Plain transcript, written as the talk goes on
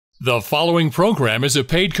The following program is a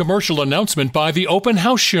paid commercial announcement by the Open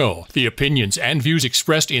House Show. The opinions and views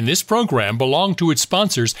expressed in this program belong to its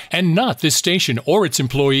sponsors and not this station or its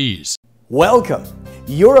employees. Welcome.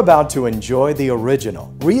 You're about to enjoy the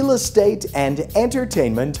original real estate and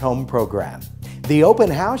entertainment home program, the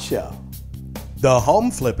Open House Show. The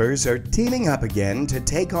home flippers are teaming up again to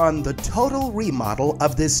take on the total remodel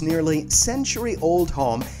of this nearly century-old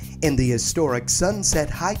home in the historic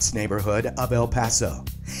Sunset Heights neighborhood of El Paso.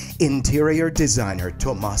 Interior designer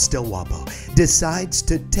Tomas Del Guapo decides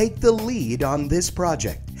to take the lead on this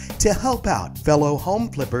project to help out fellow home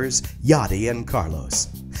flippers Yadi and Carlos.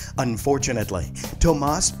 Unfortunately,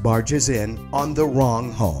 Tomas barges in on the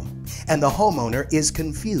wrong home, and the homeowner is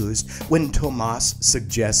confused when Tomas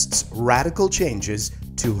suggests radical changes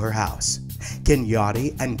to her house. Can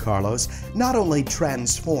Yadi and Carlos not only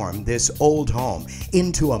transform this old home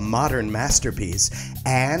into a modern masterpiece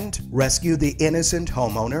and rescue the innocent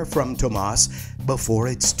homeowner from Tomas before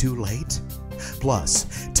it's too late?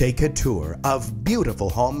 Plus, take a tour of beautiful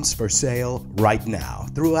homes for sale right now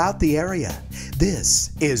throughout the area.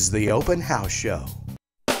 This is the Open House Show.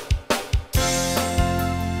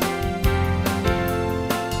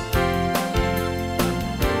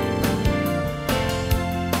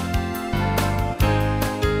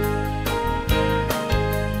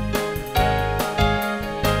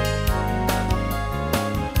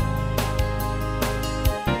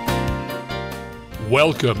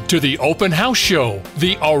 Welcome to the Open House Show,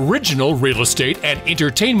 the original real estate and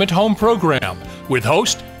entertainment home program, with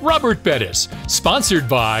host Robert Bettis, sponsored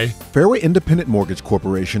by Fairway Independent Mortgage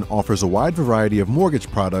Corporation offers a wide variety of mortgage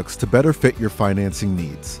products to better fit your financing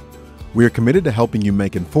needs. We are committed to helping you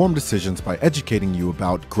make informed decisions by educating you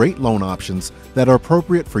about great loan options that are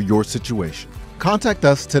appropriate for your situation. Contact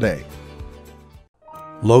us today.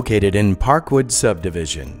 Located in Parkwood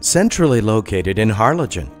Subdivision, centrally located in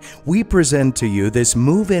Harlingen, we present to you this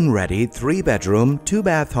move-in ready 3-bedroom,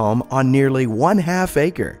 2-bath home on nearly 1/2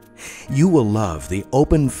 acre. You will love the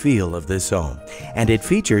open feel of this home, and it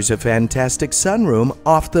features a fantastic sunroom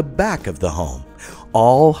off the back of the home.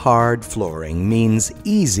 All hard flooring means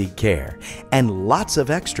easy care, and lots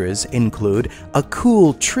of extras include a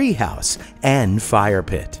cool treehouse and fire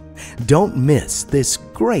pit. Don't miss this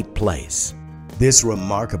great place. This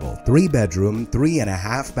remarkable 3-bedroom,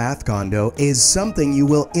 3.5-bath condo is something you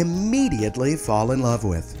will immediately fall in love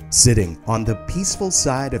with. Sitting on the peaceful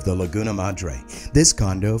side of the Laguna Madre, this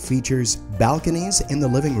condo features balconies in the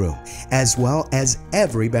living room as well as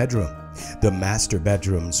every bedroom. The master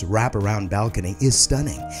bedroom's wraparound balcony is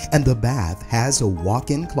stunning, and the bath has a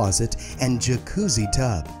walk-in closet and jacuzzi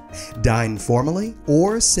tub. Dine formally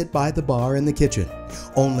or sit by the bar in the kitchen.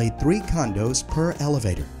 Only 3 condos per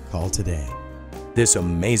elevator. Call today. This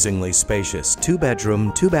amazingly spacious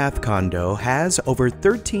 2-bedroom, 2-bath condo has over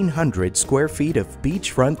 1,300 square feet of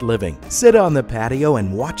beachfront living. Sit on the patio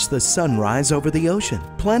and watch the sunrise over the ocean.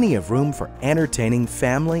 Plenty of room for entertaining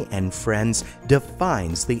family and friends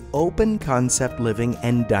defines the open concept living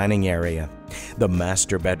and dining area. The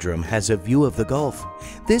master bedroom has a view of the Gulf.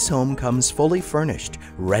 This home comes fully furnished,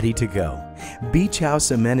 ready to go. Beach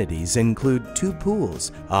house amenities include 2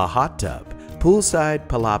 pools, a hot tub, poolside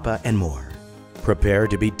palapa, and more. Prepare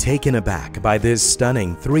to be taken aback by this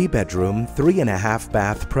stunning 3-bedroom,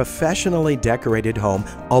 3.5-bath professionally decorated home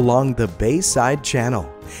along the Bayside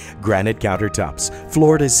Channel. Granite countertops,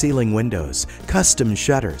 floor-to-ceiling windows, custom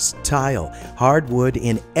shutters, tile, hardwood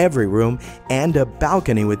in every room, and a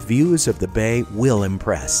balcony with views of the bay will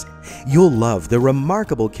impress. You'll love the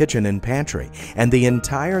remarkable kitchen and pantry, and the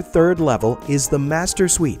entire 3rd level is the master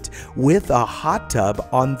suite with a hot tub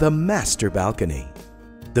on the master balcony.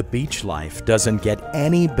 The beach life doesn't get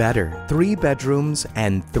any better. 3 bedrooms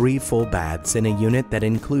and 3 full baths in a unit that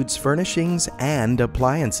includes furnishings and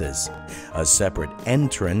appliances. A separate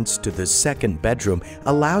entrance to the 2nd bedroom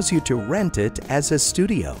allows you to rent it as a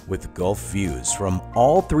studio with Gulf views from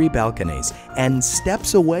all 3 balconies and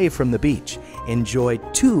steps away from the beach. Enjoy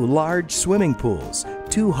 2 large swimming pools,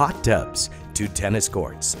 2 hot tubs, 2 tennis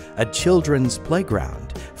courts, a children's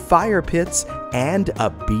playground, fire pits, and a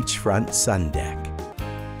beachfront sun deck.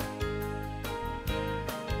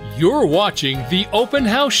 You're watching the Open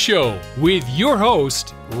House Show with your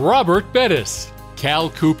host, Robert Bettis,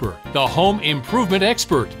 Cal Cooper, the home improvement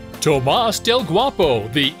expert, Tomas Del Guapo,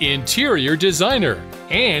 the interior designer,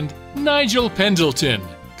 and Nigel Pendleton,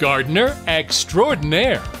 gardener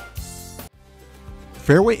extraordinaire.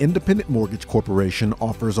 Fairway Independent Mortgage Corporation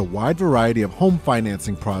offers a wide variety of home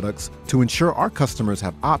financing products to ensure our customers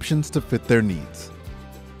have options to fit their needs.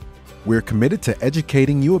 We're committed to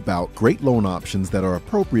educating you about great loan options that are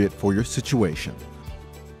appropriate for your situation.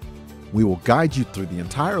 We will guide you through the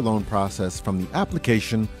entire loan process from the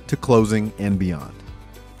application to closing and beyond.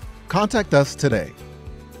 Contact us today.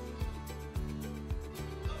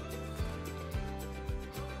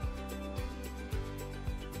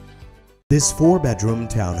 This 4-bedroom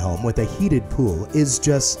townhome with a heated pool is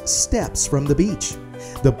just steps from the beach.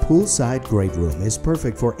 The poolside great room is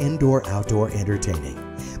perfect for indoor-outdoor entertaining.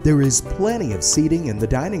 There is plenty of seating in the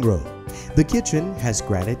dining room. The kitchen has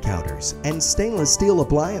granite counters and stainless steel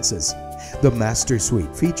appliances. The master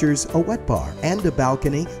suite features a wet bar and a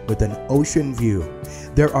balcony with an ocean view.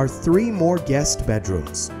 There are 3 more guest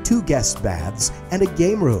bedrooms, 2 guest baths, and a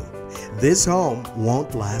game room. This home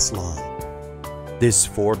won't last long. This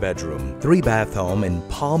 4-bedroom, 3-bath home in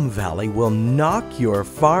Palm Valley will knock your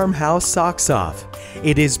farmhouse socks off.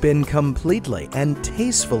 It has been completely and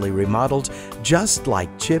tastefully remodeled just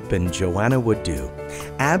like Chip and Joanna would do.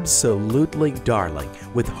 Absolutely darling,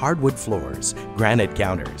 with hardwood floors, granite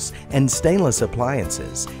counters, and stainless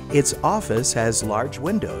appliances. Its office has large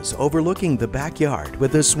windows overlooking the backyard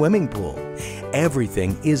with a swimming pool.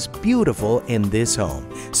 Everything is beautiful in this home,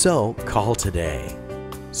 so call today.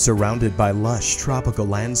 Surrounded by lush tropical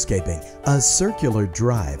landscaping, a circular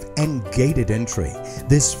drive, and gated entry,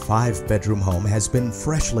 this 5-bedroom home has been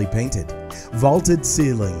freshly painted. Vaulted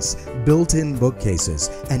ceilings, built-in bookcases,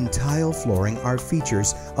 and tile flooring are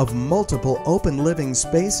features of multiple open living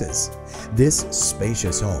spaces. This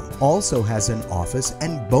spacious home also has an office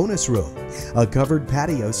and bonus room. A covered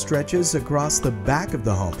patio stretches across the back of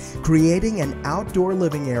the home, creating an outdoor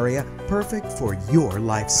living area perfect for your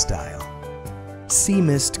lifestyle. Sea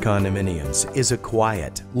Mist Condominiums is a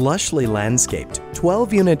quiet, lushly landscaped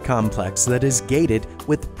 12-unit complex that is gated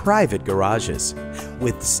with private garages.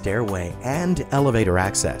 With stairway and elevator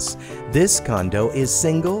access, this condo is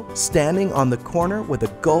single, standing on the corner with a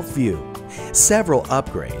Gulf view. Several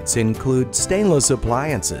upgrades include stainless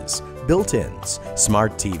appliances, built-ins,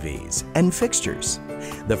 smart TVs, and fixtures.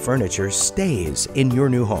 The furniture stays in your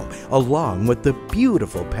new home, along with the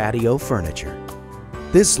beautiful patio furniture.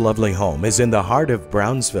 This lovely home is in the heart of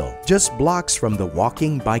Brownsville, just blocks from the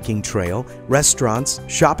walking, biking trail, restaurants,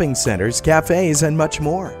 shopping centers, cafes, and much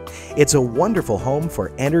more. It's a wonderful home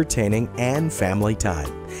for entertaining and family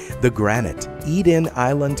time. The granite eat-in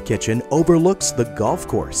island kitchen overlooks the golf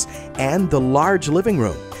course and the large living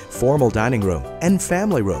room, formal dining room, and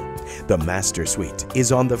family room. The master suite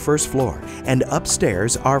is on the first floor, and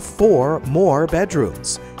upstairs are 4 more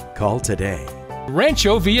bedrooms. Call today.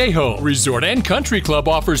 Rancho Viejo Resort and Country Club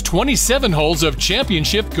offers 27 holes of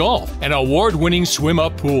championship golf, an award-winning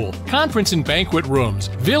swim-up pool, conference and banquet rooms,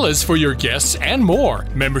 villas for your guests, and more.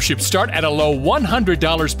 Memberships start at a low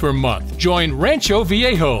 $100 per month. Join Rancho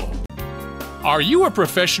Viejo. Are you a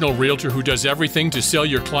professional realtor who does everything to sell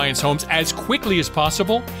your clients' homes as quickly as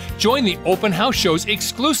possible? Join the Open House Show's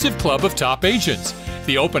exclusive club of top agents.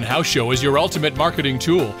 The Open House Show is your ultimate marketing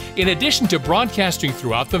tool. In addition to broadcasting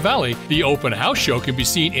throughout the Valley, the Open House Show can be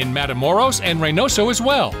seen in Matamoros and Reynosa as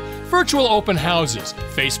well. Virtual open houses,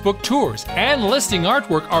 Facebook tours, and listing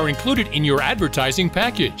artwork are included in your advertising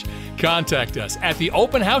package. Contact us at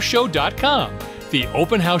theopenhouseshow.com. The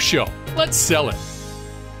Open House Show. Let's sell it.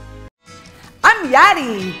 I'm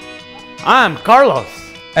Yari. I'm Carlos.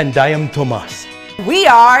 And I am Tomas. We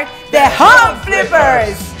are the Home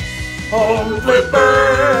Flippers. Home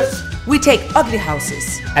Flippers! We take ugly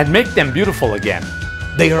houses And make them beautiful again.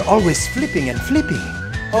 They are always flipping and flipping.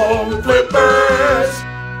 Home Flippers!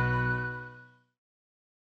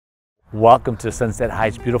 Welcome to Sunset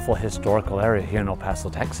Heights, beautiful historical area here in El Paso,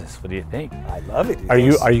 Texas. What do you think? I love it. Are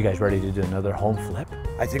you guys ready to do another home flip?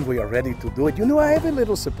 I think we are ready to do it. You know, I have a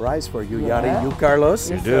little surprise for you, Yari. You,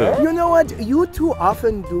 Carlos. You do. You know what? You two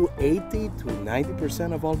often do 80 to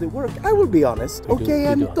 90% of all the work. I will be honest. Okay,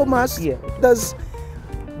 and Tomas does.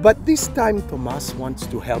 But this time, Tomas wants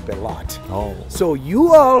to help a lot. Oh. So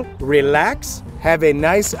you all relax, have a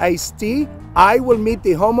nice iced tea. I will meet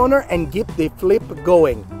the homeowner and get the flip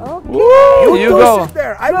going. Okay. You go. Sit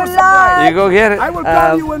there. I will Good surprise. luck. You go get it. I will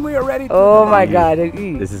call you when we are ready to Oh do my it. God.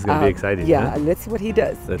 This is going to be exciting. Yeah, huh? let's see what he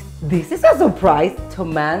does. Let's- This is a surprise.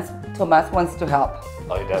 Tomas wants to help.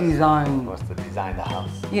 Oh, he does? Design. He wants to design the house.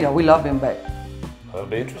 You know, we love him, but That'll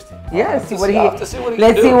be interesting. yeah, let's see what I'll have to see what he can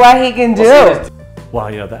let's do. see what he can do.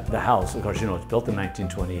 Well, you know, the house, of course, you know, it's built in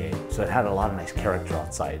 1928, so it had a lot of nice character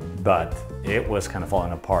outside, but it was kind of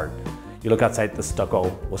falling apart. You look outside, the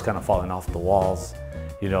stucco was kind of falling off the walls.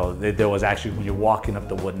 You know, there was actually, when you're walking up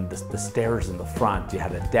the wooden, the stairs in the front, you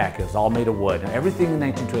had a deck, it was all made of wood. And everything in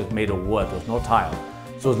 1928 was made of wood, there was no tile.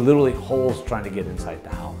 So it was literally holes trying to get inside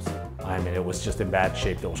the house. I mean, it was just in bad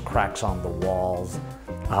shape. There was cracks on the walls.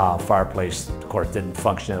 Fireplace, of course, didn't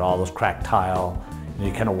function at all. Those cracked tile. And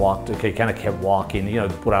you kind of walked, okay, kind of kept walking, you know,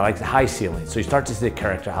 what I like, the high ceilings. So you start to see the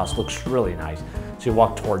character house, looks really nice. So you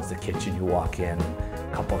walk towards the kitchen, you walk in,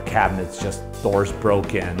 a couple of cabinets, just doors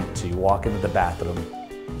broken. So you walk into the bathroom,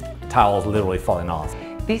 tiles literally falling off.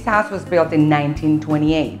 This house was built in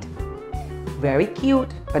 1928. Very cute,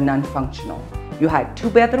 but non-functional. You had 2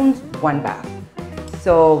 bedrooms, 1 bath.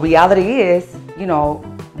 So reality is, you know,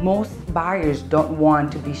 most buyers don't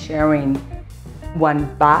want to be sharing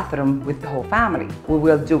 1 bathroom with the whole family. We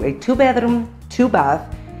will do a 2 bedroom, 2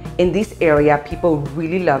 bath. In this area, people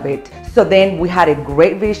really love it. So then we had a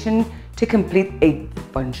great vision to complete a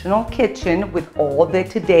functional kitchen with all the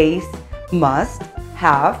today's must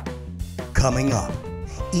have. Coming up,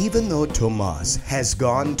 even though Tomas has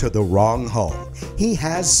gone to the wrong home, he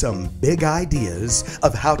has some big ideas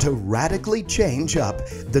of how to radically change up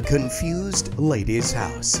the confused lady's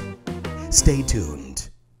house. Stay tuned.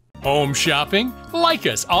 Home shopping? Like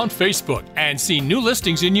us on Facebook and see new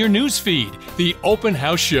listings in your news feed. The Open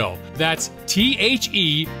House Show. That's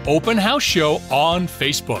THE Open House Show on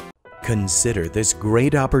Facebook. Consider this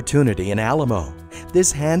great opportunity in Alamo.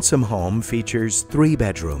 This handsome home features 3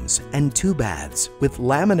 bedrooms and 2 baths with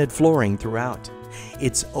laminate flooring throughout.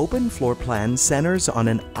 Its open floor plan centers on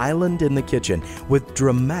an island in the kitchen with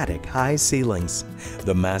dramatic high ceilings.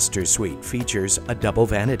 The master suite features a double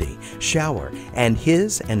vanity, shower, and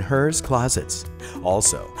his and hers closets.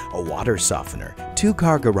 Also, a water softener,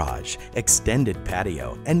 2-car garage, extended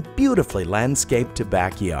patio, and beautifully landscaped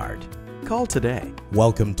backyard. Call today.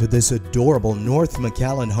 Welcome to this adorable North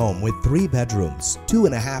McAllen home with 3 bedrooms,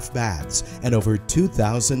 2.5 baths, and over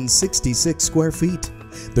 2,066 square feet.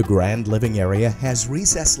 The grand living area has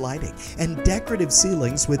recessed lighting and decorative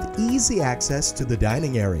ceilings with easy access to the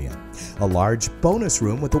dining area. A large bonus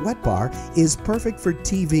room with a wet bar is perfect for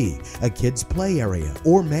TV, a kids' play area,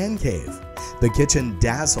 or man cave. The kitchen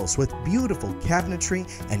dazzles with beautiful cabinetry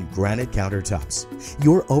and granite countertops.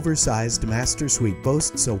 Your oversized master suite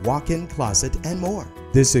boasts a walk-in closet and more.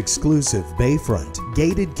 This exclusive bayfront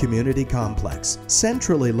gated community complex,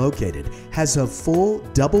 centrally located, has a full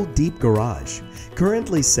double-deep garage,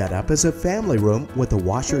 currently set up as a family room with a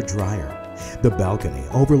washer-dryer. The balcony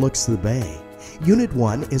overlooks the bay. Unit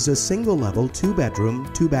 1 is a single-level 2-bedroom,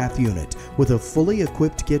 2-bath unit with a fully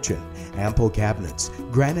equipped kitchen, ample cabinets,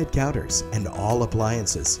 granite counters, and all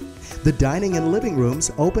appliances. The dining and living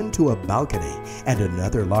rooms open to a balcony, and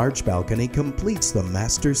another large balcony completes the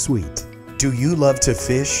master suite. Do you love to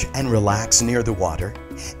fish and relax near the water?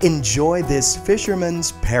 Enjoy this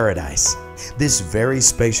fisherman's paradise. This very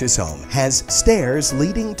spacious home has stairs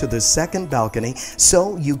leading to the second balcony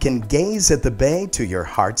so you can gaze at the bay to your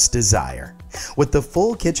heart's desire. With the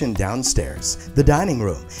full kitchen downstairs, the dining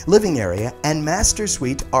room, living area, and master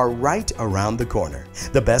suite are right around the corner.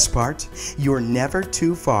 The best part? You're never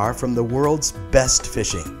too far from the world's best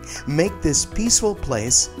fishing. Make this peaceful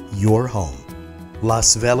place your home.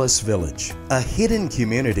 Las Velas Village, a hidden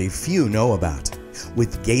community few know about.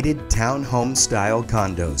 With gated townhome-style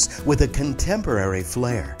condos with a contemporary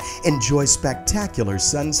flair, enjoy spectacular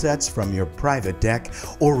sunsets from your private deck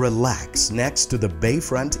or relax next to the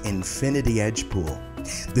bayfront Infinity Edge pool.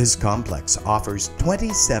 This complex offers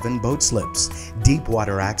 27 boat slips, deep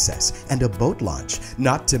water access, and a boat launch,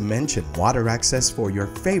 not to mention water access for your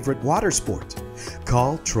favorite water sport.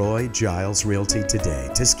 Call Troy Giles Realty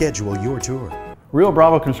today to schedule your tour. Rio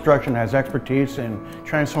Bravo Construction has expertise in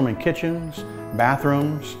transforming kitchens,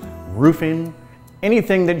 bathrooms, roofing,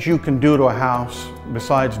 anything that you can do to a house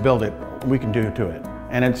besides build it, we can do to it.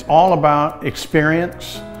 And it's all about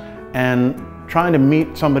experience and trying to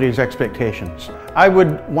meet somebody's expectations. I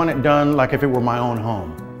would want it done like if it were my own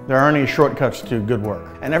home. There aren't any shortcuts to good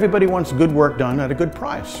work. And everybody wants good work done at a good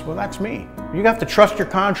price. Well, that's me. You have to trust your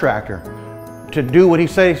contractor to do what he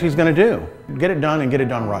says he's going to do. Get it done and get it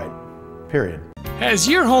done right, period. Has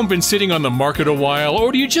your home been sitting on the market a while,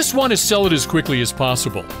 or do you just want to sell it as quickly as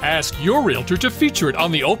possible? Ask your realtor to feature it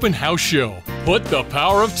on the Open House Show. Put the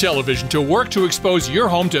power of television to work to expose your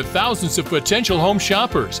home to thousands of potential home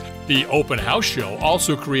shoppers. The Open House Show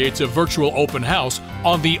also creates a virtual open house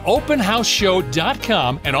on the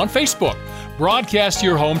openhouseshow.com and on Facebook. Broadcast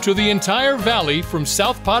your home to the entire valley from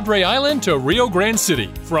South Padre Island to Rio Grande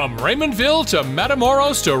City, from Raymondville to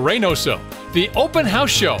Matamoros to Reynosa. The Open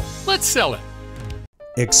House Show. Let's sell it.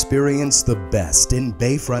 Experience the best in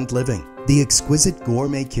bayfront living. The exquisite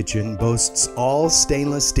gourmet kitchen boasts all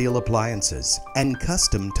stainless steel appliances and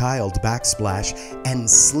custom tiled backsplash and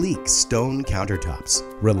sleek stone countertops.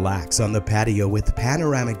 Relax on the patio with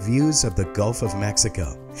panoramic views of the Gulf of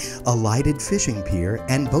Mexico. A lighted fishing pier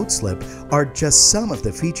and boat slip are just some of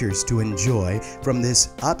the features to enjoy from this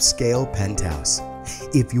upscale penthouse.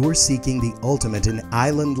 If you're seeking the ultimate in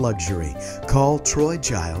island luxury, call Troy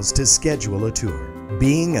Giles to schedule a tour.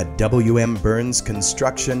 Being a W.M. Burns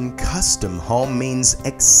construction custom home means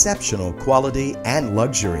exceptional quality and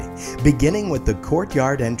luxury, beginning with the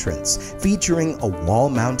courtyard entrance featuring a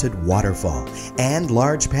wall-mounted waterfall and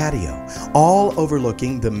large patio, all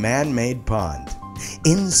overlooking the man-made pond.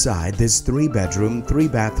 Inside this 3-bedroom,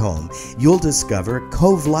 3-bath home, you'll discover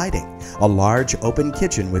cove lighting, a large open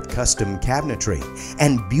kitchen with custom cabinetry,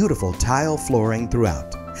 and beautiful tile flooring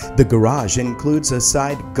throughout. The garage includes a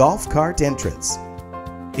side golf cart entrance.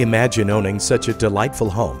 Imagine owning such a delightful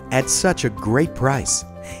home at such a great price.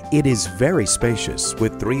 It is very spacious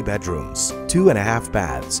with 3 bedrooms, 2.5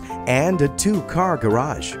 baths, and a 2-car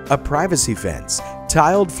garage, a privacy fence,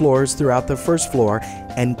 tiled floors throughout the first floor,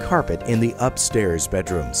 and carpet in the upstairs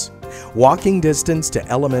bedrooms. Walking distance to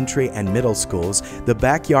elementary and middle schools, the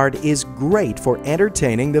backyard is great for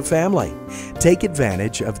entertaining the family. Take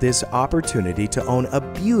advantage of this opportunity to own a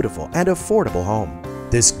beautiful and affordable home.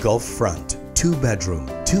 This Gulf front 2-bedroom,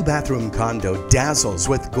 2-bathroom condo dazzles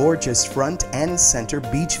with gorgeous front and center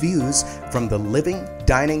beach views from the living,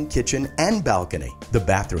 dining, kitchen, and balcony. The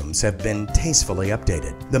bathrooms have been tastefully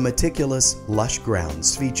updated. The meticulous, lush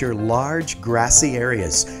grounds feature large grassy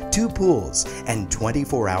areas, 2 pools, and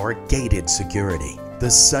 24-hour gated security.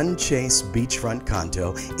 The Sunchase beachfront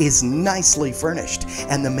condo is nicely furnished,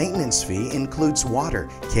 and the maintenance fee includes water,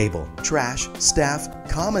 cable, trash, staff,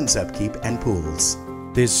 commons upkeep, and pools.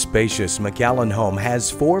 This spacious McAllen home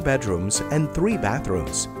has 4 bedrooms and 3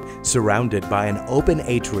 bathrooms. Surrounded by an open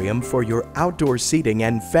atrium for your outdoor seating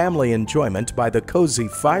and family enjoyment by the cozy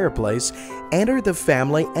fireplace, enter the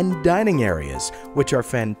family and dining areas, which are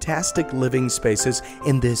fantastic living spaces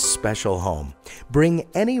in this special home. Bring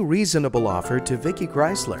any reasonable offer to Vicki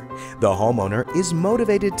Chrysler. The homeowner is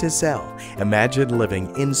motivated to sell. Imagine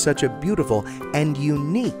living in such a beautiful and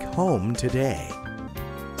unique home today.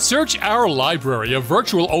 Search our library of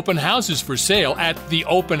virtual open houses for sale at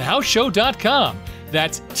theopenhouseshow.com.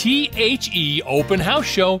 That's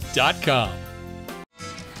THEOpenhouseshow.com.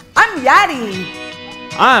 I'm Yadi.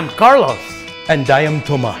 I'm Carlos. And I am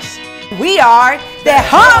Tomas. We are the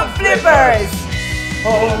Home Flippers.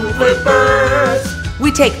 Home Flippers!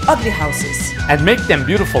 We take ugly houses. And make them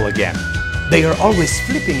beautiful again. They are always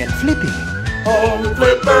flipping and flipping. Home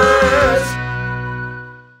Flippers!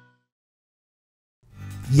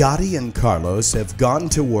 Yadi and Carlos have gone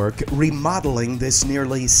to work remodeling this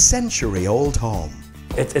nearly century-old home.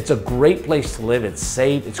 It's a great place to live. It's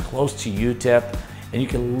safe. It's close to UTEP. And you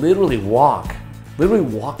can literally walk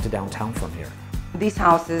to downtown from here. These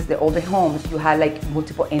houses, the older homes, you had like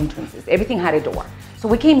multiple entrances. Everything had a door. So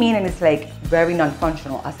we came in and it's like very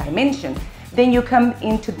non-functional, as I mentioned. Then you come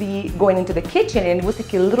into going into the kitchen, and it was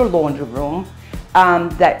like a little laundry room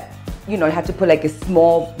that, you know, you had to put like a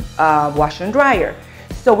small washer and dryer.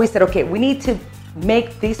 So we said, okay, we need to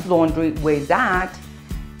make this laundry where it's at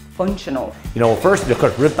functional. You know, first, of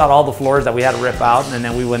course, ripped out all the floors that we had to rip out, and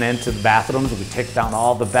then we went into the bathrooms, and we took down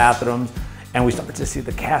all the bathrooms, and we started to see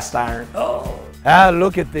the cast iron. Oh!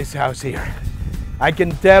 Look at this house here. I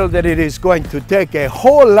can tell that it is going to take a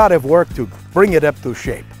whole lot of work to bring it up to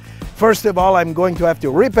shape. First of all, I'm going to have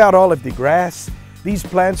to rip out all of the grass. These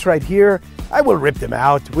plants right here, I will rip them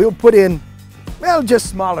out. We'll put in, well,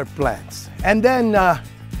 just smaller plants. And then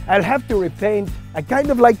I'll have to repaint. I kind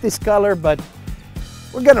of like this color, but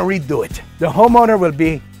we're gonna redo it. The homeowner will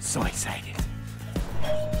be so excited.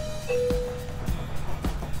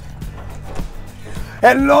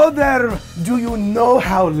 Hello there. Do you know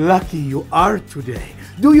how lucky you are today?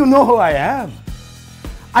 Do you know who I am?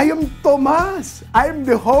 I am Tomas. I am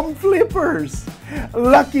the Home Flippers.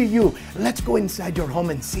 Lucky you. Let's go inside your home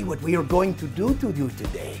and see what we are going to do to you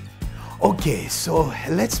today. Okay, so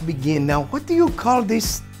let's begin. Now, what do you call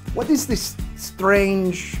this? What is this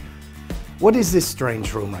strange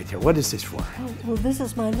room right here? What is this for? Oh, well, this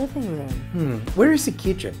is my living room. Where is the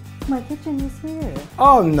kitchen? My kitchen is here.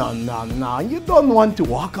 Oh, no. You don't want to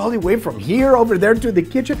walk all the way from here over there to the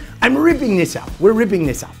kitchen. I'm ripping this out. We're ripping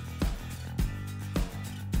this out.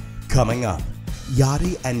 Coming up,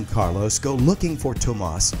 Yadi and Carlos go looking for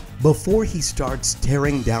Tomas before he starts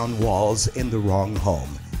tearing down walls in the wrong home.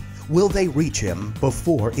 Will they reach him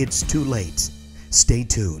before it's too late? Stay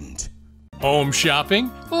tuned. Home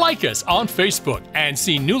shopping? Like us on Facebook and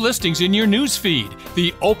see new listings in your news feed.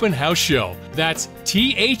 The Open House Show. That's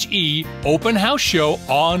THE Open House Show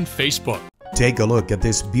on Facebook. Take a look at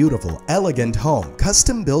this beautiful, elegant home,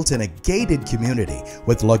 custom built in a gated community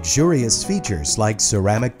with luxurious features like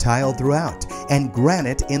ceramic tile throughout and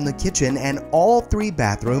granite in the kitchen and all 3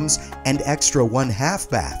 bathrooms and extra 1/2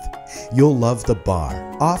 bath. You'll love the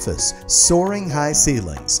bar, office, soaring high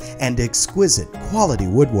ceilings, and exquisite quality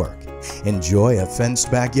woodwork. Enjoy a fenced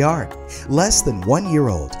backyard. Less than 1 year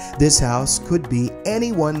old, this house could be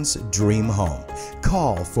anyone's dream home.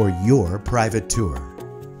 Call for your private tour.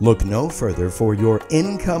 Look no further for your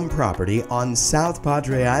income property on South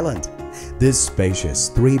Padre Island. This spacious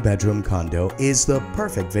 3-bedroom condo is the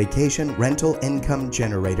perfect vacation rental income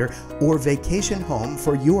generator or vacation home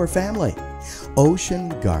for your family. Ocean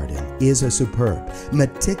Garden is a superb,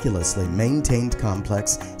 meticulously maintained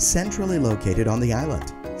complex centrally located on the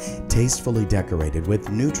island. Tastefully decorated with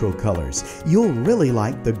neutral colors, you'll really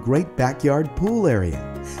like the great backyard pool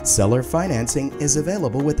area. Seller financing is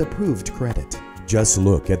available with approved credit. Just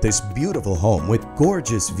look at this beautiful home with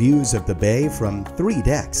gorgeous views of the bay from 3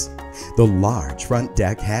 decks. The large front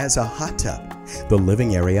deck has a hot tub. The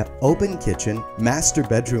living area, open kitchen, master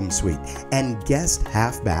bedroom suite, and guest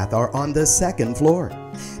half bath are on the 2nd floor.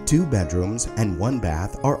 2 bedrooms and 1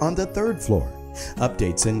 bath are on the 3rd floor.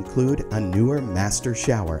 Updates include a newer master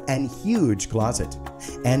shower and huge closet,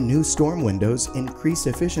 and new storm windows increase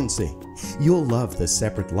efficiency. You'll love the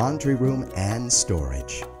separate laundry room and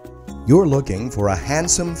storage. You're looking for a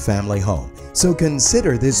handsome family home, so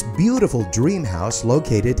consider this beautiful dream house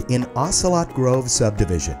located in Ocelot Grove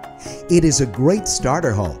subdivision. It is a great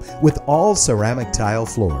starter home with all ceramic tile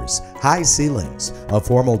floors, high ceilings, a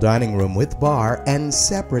formal dining room with bar and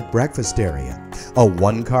separate breakfast area, a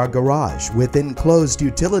 1-car garage with enclosed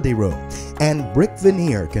utility room, and brick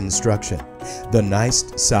veneer construction. The nice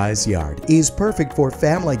size yard is perfect for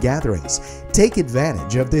family gatherings. Take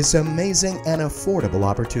advantage of this amazing and affordable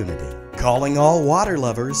opportunity. Calling all water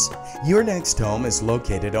lovers, your next home is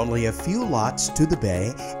located only a few lots to the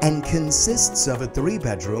bay and consists of a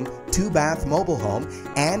 3-bedroom, 2-bath mobile home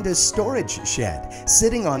and a storage shed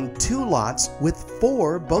sitting on 2 lots with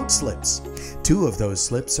 4 boat slips. 2 of those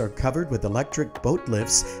slips are covered with electric boat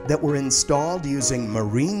lifts that were installed using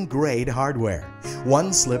marine-grade hardware.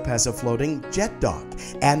 1 slip has a floating jet dock,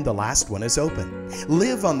 and the last one is open.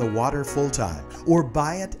 Live on the water full-time or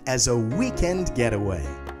buy it as a weekend getaway.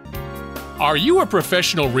 Are you a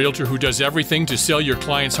professional realtor who does everything to sell your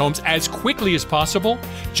clients' homes as quickly as possible?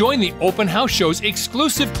 Join the Open House Show's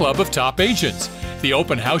exclusive club of top agents. The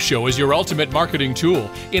Open House Show is your ultimate marketing tool.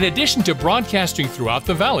 In addition to broadcasting throughout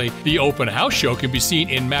the valley, the Open House Show can be seen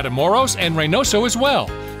in Matamoros and Reynosa as well.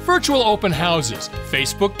 Virtual open houses,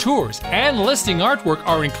 Facebook tours, and listing artwork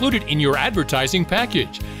are included in your advertising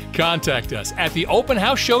package. Contact us at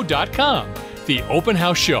theopenhouseshow.com. The Open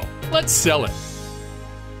House Show. Let's sell it.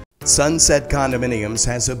 Sunset Condominiums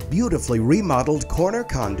has a beautifully remodeled corner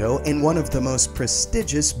condo in one of the most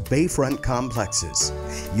prestigious bayfront complexes.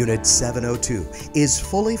 Unit 702 is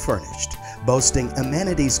fully furnished, boasting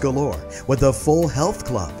amenities galore with a full health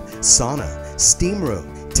club, sauna, steam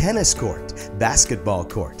room, tennis court, basketball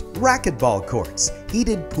court, racquetball courts,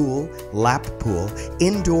 heated pool, lap pool,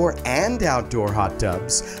 indoor and outdoor hot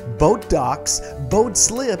tubs, boat docks, boat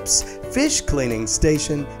slips, fish cleaning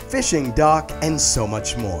station, fishing dock, and so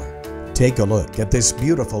much more. Take a look at this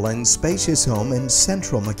beautiful and spacious home in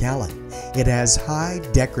central McAllen. It has high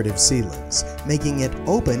decorative ceilings, making it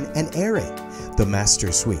open and airy. The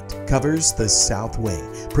master suite covers the south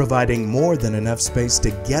wing, providing more than enough space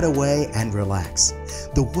to get away and relax.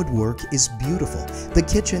 The woodwork is beautiful, the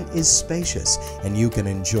kitchen is spacious, and you can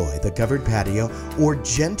enjoy the covered patio or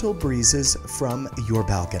gentle breezes from your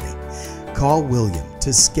balcony. Call William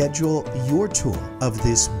to schedule your tour of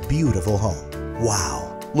this beautiful home. Wow!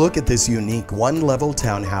 Look at this unique 1-level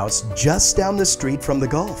townhouse just down the street from the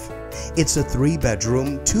Gulf. It's a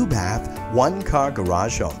 3-bedroom, 2-bath, 1-car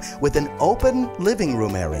garage home with an open living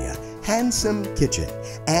room area, handsome kitchen,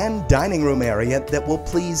 and dining room area that will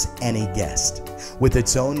please any guest. With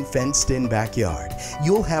its own fenced-in backyard,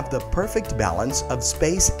 you'll have the perfect balance of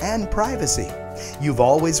space and privacy. You've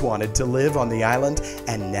always wanted to live on the island,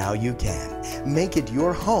 and now you can. Make it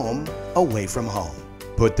your home away from home.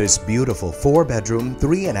 Put this beautiful 4-bedroom,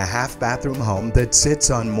 3.5-bathroom home that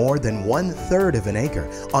sits on more than 1/3 of an acre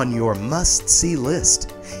on your must-see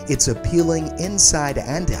list. It's appealing inside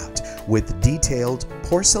and out with detailed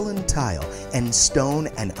porcelain tile and stone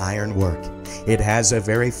and iron work. It has a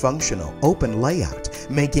very functional, open layout,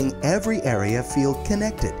 making every area feel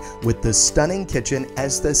connected with the stunning kitchen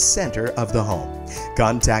as the center of the home.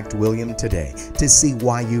 Contact William today to see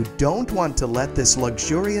why you don't want to let this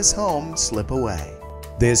luxurious home slip away.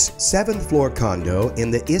 This 7th-floor condo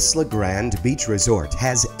in the Isla Grande Beach Resort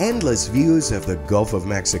has endless views of the Gulf of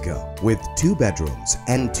Mexico with 2 bedrooms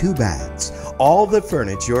and 2 baths, All the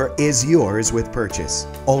furniture is yours with purchase.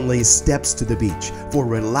 Only steps to the beach for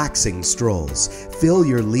relaxing strolls. Fill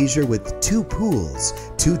your leisure with 2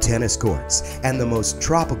 pools, 2 tennis courts, and the most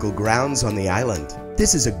tropical grounds on the island.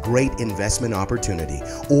 This is a great investment opportunity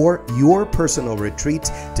or your personal retreat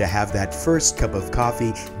to have that first cup of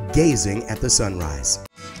coffee gazing at the sunrise.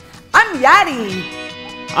 I'm Yadi.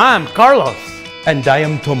 I'm Carlos. And I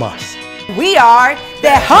am Tomas. We are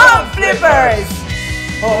the Home Flippers.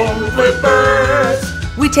 Home Flippers.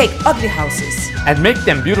 We take ugly houses And make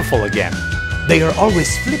them beautiful again. They are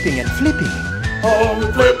always flipping and flipping.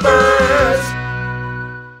 Home Flippers.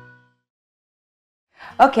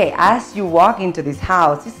 Okay, as you walk into this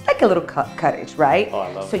house, it's like a little cottage, right? Oh,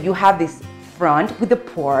 I love so you have this front with the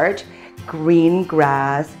porch, green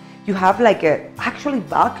grass. You have like a actually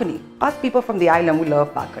balcony. Us people from the island, we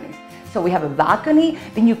love balconies. So we have a balcony,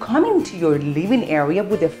 then you come into your living area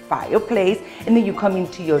with a fireplace, and then you come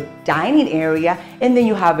into your dining area, and then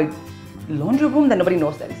you have a laundry room that nobody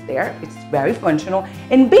knows that it's there. It's very functional.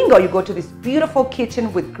 And bingo, you go to this beautiful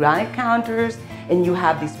kitchen with granite counters, and you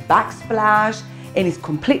have this backsplash, and it's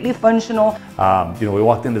completely functional. We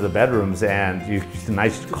walked into the bedrooms and you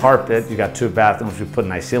nice carpet, you got 2 bathrooms, we put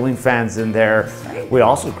nice ceiling fans in there. Right. We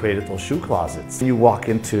also created those shoe closets. You walk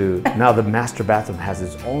into, now the master bathroom has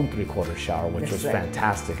its own 3/4 shower, which was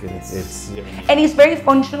fantastic. And it's very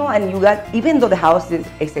functional, and you got, even though the house is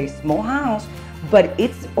a small house, but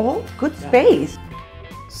it's all good space.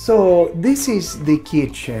 So this is the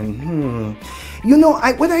kitchen. You know,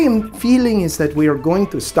 what I am feeling is that we are going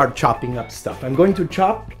to start chopping up stuff. I'm going to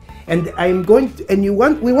chop, and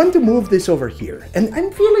we want to move this over here. And I'm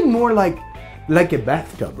feeling more like a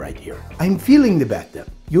bathtub right here. I'm feeling the bathtub.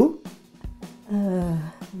 You?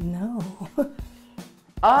 No.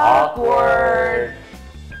 Awkward.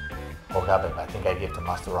 Oh God, babe, I think I gave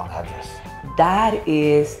Tomas the wrong address. That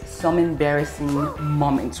is some embarrassing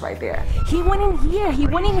moments right there. He went in here. He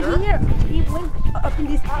went in here. He went up in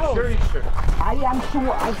this house. Sure. I am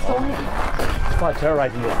sure. I saw him. It's about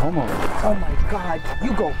terrorizing your homeowner. Oh my God.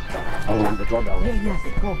 You go. I'll ring the doorbell. Yes.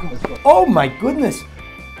 Go. Oh my goodness.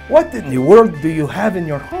 What in the world do you have in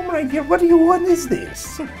your home right here? What is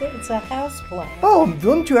this? It's a house plan. Oh,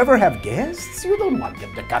 don't you ever have guests? You don't want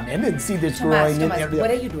them to come in and see this growing in area.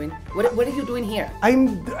 What are you doing? What are you doing here?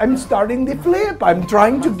 I'm starting the flip. I'm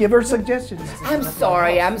trying to give her suggestions. I'm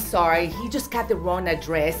sorry. He just got the wrong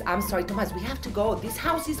address. I'm sorry, Tomas. We have to go. This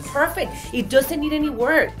house is perfect. It doesn't need any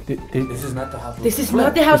work. This is not the house. This is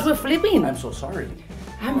not the house we're flipping. I'm so sorry.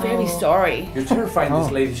 I'm very sorry. You're terrifying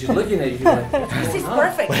this lady. She's looking at you like, This is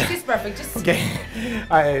perfect. This is perfect. Just Okay,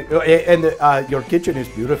 your kitchen is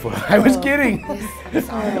beautiful. I was kidding. yes,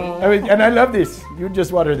 sorry. And I love this. You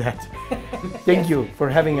just watered that. Thank you for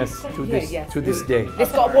having us to this day.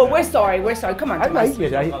 Let's go. Well, we're sorry. Come on, I Tomas.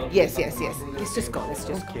 like it. Yes. Let's just go.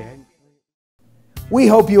 Okay. We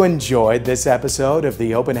hope you enjoyed this episode of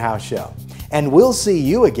the Open House Show, and we'll see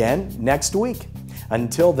you again next week.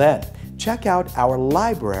 Until then, check out our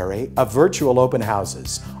library of virtual open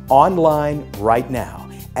houses online right now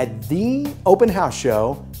at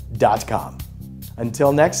theopenhouseshow.com.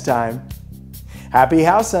 Until next time, happy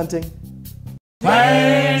house hunting.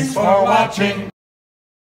 Thanks for watching.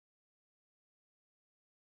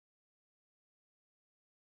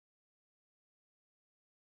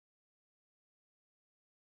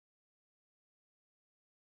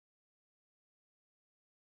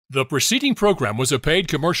 The preceding program was a paid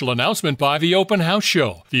commercial announcement by the Open House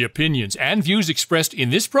Show. The opinions and views expressed in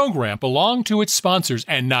this program belong to its sponsors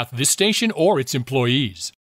and not this station or its employees.